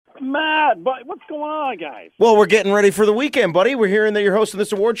Matt, but what's going on, guys? Well, we're getting ready for the weekend, buddy. We're hearing that you're hosting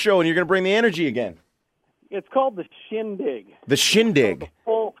this award show, and you're going to bring the energy again. It's called the Shindig. The Shindig.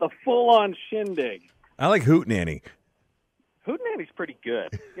 The full-on Shindig. I like Hootenanny. Hootenanny's pretty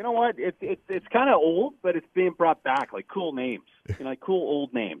good. You know what? It's kind of old, but it's being brought back, like cool names, like cool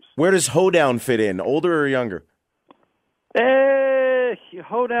old names. Where does Hoedown fit in, older or younger?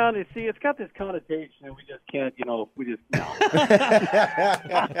 Hoedown, you see, it's got this connotation, and we just can't, no.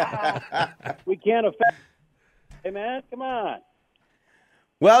 We can't affect. Hey, man, come on.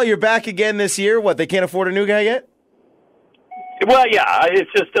 Well, you're back again this year. What, they can't afford a new guy yet? Well, yeah,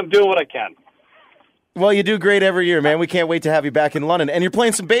 it's just I'm doing what I can. Well, you do great every year, man. We can't wait to have you back in London. And you're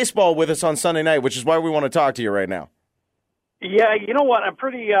playing some baseball with us on Sunday night, which is why we want to talk to you right now. Yeah, you know what? I'm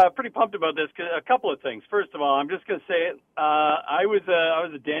pretty pumped about this. 'Cause a couple of things. First of all, I'm just going to say it. I was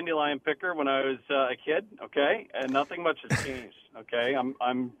a dandelion picker when I was a kid. Okay, and nothing much has changed. Okay,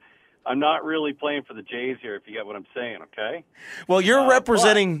 I'm not really playing for the Jays here. If you get what I'm saying. Okay. Well, you're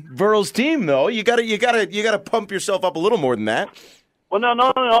representing Burrow's team, though. You gotta pump yourself up a little more than that. Well, no.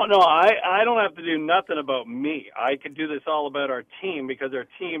 I don't have to do nothing about me. I can do this all about our team because our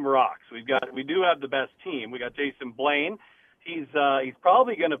team rocks. We do have the best team. We got Jason Blaine. He's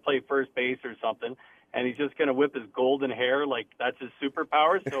probably going to play first base or something, and he's just going to whip his golden hair like that's his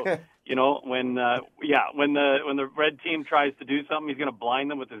superpower. So when the red team tries to do something, he's going to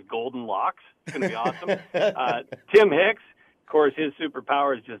blind them with his golden locks. It's going to be awesome. Tim Hicks, of course, his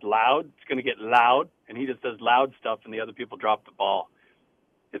superpower is just loud. It's going to get loud, and he just does loud stuff, and the other people drop the ball.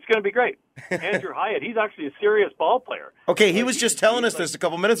 It's going to be great. Andrew Hyatt, he's actually a serious ball player. Okay, he was just telling us this a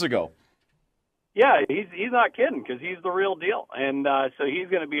couple minutes ago. Yeah, he's not kidding because he's the real deal, and so he's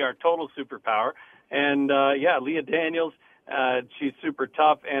going to be our total superpower. And Leah Daniels, she's super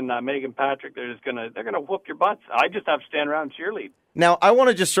tough, and Megan Patrick, they're gonna whoop your butts. I just have to stand around and cheerlead. Now, I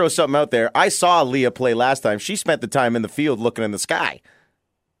want to just throw something out there. I saw Leah play last time. She spent the time in the field looking in the sky.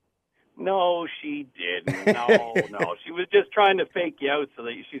 No, she didn't. No. She was just trying to fake you out so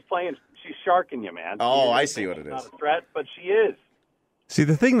that she's sharking you, man. Oh, I see what it is. Not a threat, but she is. See,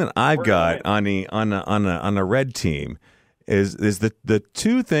 the thing that I've got on a red team is the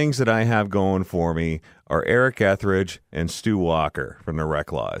two things that I have going for me are Eric Etheridge and Stu Walker from the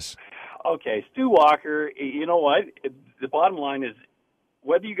Rec Laws. Okay, Stu Walker, you know what? The bottom line is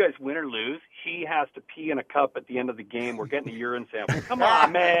whether you guys win or lose, he has to pee in a cup at the end of the game. We're getting a urine sample. Come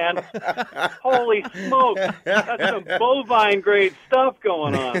on, man. Holy smoke. That's some bovine grade stuff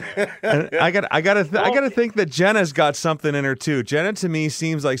going on there. I gotta think that Jenna's got something in her too. Jenna to me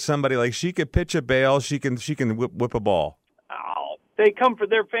seems like somebody like she could pitch a bail, she can whip a ball. Oh, they come for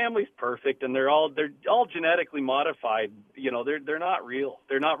their family's perfect, and they're all genetically modified. They're not real.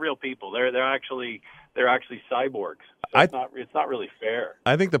 They're not real people. They're actually cyborgs. So it's not really fair.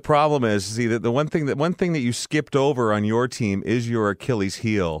 I think the problem is, that the one thing that you skipped over on your team is your Achilles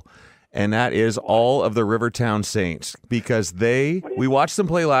heel, and that is all of the Rivertown Saints, because we watched them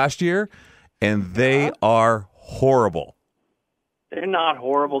play last year, and they are horrible. They're not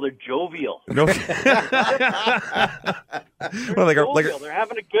horrible. They're jovial. No. They're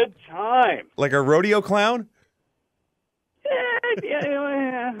having a good time. Like a rodeo clown?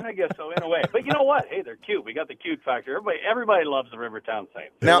 Yeah, I guess so in a way. But you know what? Hey, they're cute. We got the cute factor. Everybody loves the Rivertown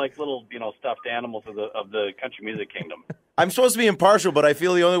Saints. They're like little, stuffed animals of the country music kingdom. I'm supposed to be impartial, but I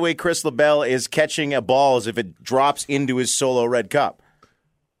feel the only way Chris LaBelle is catching a ball is if it drops into his solo red cup.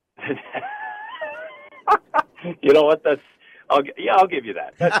 You know what? I'll give you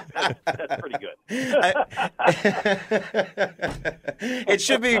that. That's pretty good. It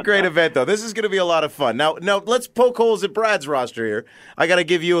should be a great event, though. This is going to be a lot of fun. Now let's poke holes at Brad's roster here. I got to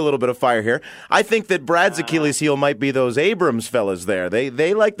give you a little bit of fire here. I think that Brad's Achilles heel might be those Abrams fellas there.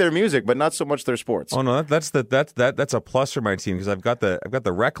 They like their music, but not so much their sports. Oh no, that's a plus for my team because I've got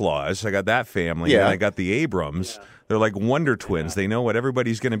the Rec Laws. I got that family, yeah. And I got the Abrams. Yeah. They're like wonder twins. They know what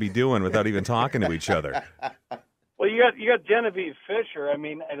everybody's going to be doing without even talking to each other. Well, you got Genevieve Fisher. I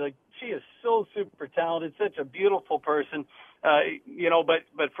mean, she is so super talented, such a beautiful person.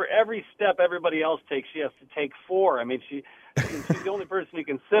 But for every step everybody else takes, she has to take four. I mean, she's the only person who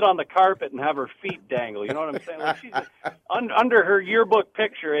can sit on the carpet and have her feet dangle. You know what I'm saying? Like under her yearbook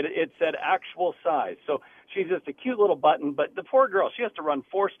picture, it said actual size. So she's just a cute little button. But the poor girl, she has to run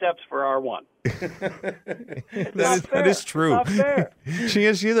 4 steps for R1. That is true. It's not fair.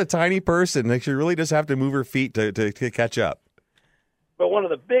 She's a tiny person. Like she really does have to move her feet to catch up. But one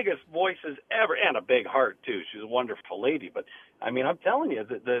of the biggest voices ever, and a big heart too. She's a wonderful lady. But I mean, I'm telling you,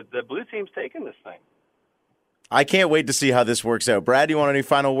 the blue team's taking this thing. I can't wait to see how this works out. Brad, you want any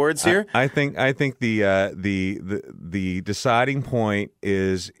final words here? I think the deciding point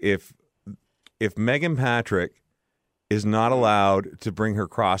is if Megan Patrick is not allowed to bring her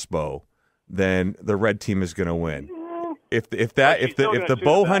crossbow, then the red team is going to win. If the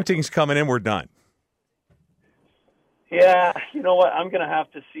bow hunting's coming in, we're done. Yeah, you know what? I'm going to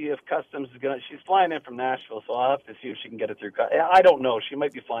have to see if Customs is going to... She's flying in from Nashville, so I'll have to see if she can get it through... I don't know. She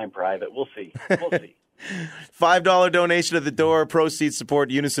might be flying private. We'll see. We'll see. $5 donation at the door. Proceeds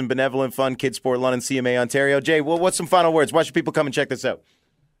support Unison Benevolent Fund, Kids Sport London, CMA Ontario. Jay, well, what's some final words? Why should people come and check this out?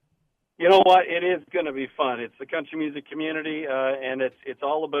 You know what? It is going to be fun. It's the country music community, and it's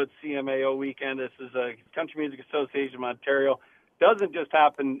all about CMAO weekend. This is a Country Music Association of Ontario. Doesn't just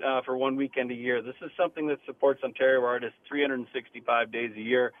happen for one weekend a year. This is something that supports Ontario artists 365 days a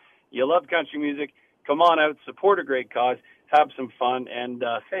year. You love country music. Come on out, support a great cause, have some fun, and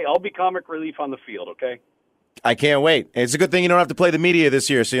hey, I'll be comic relief on the field, okay? I can't wait. It's a good thing you don't have to play the media this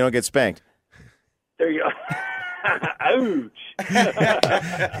year so you don't get spanked. There you go. Ouch.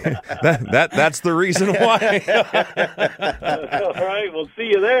 That's the reason why. All right, we'll see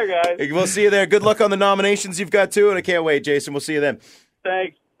you there, guys. We'll see you there. Good luck on the nominations you've got, too, and I can't wait, Jason. We'll see you then.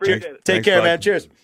 Thanks. Appreciate it. Take care, man. Cheers.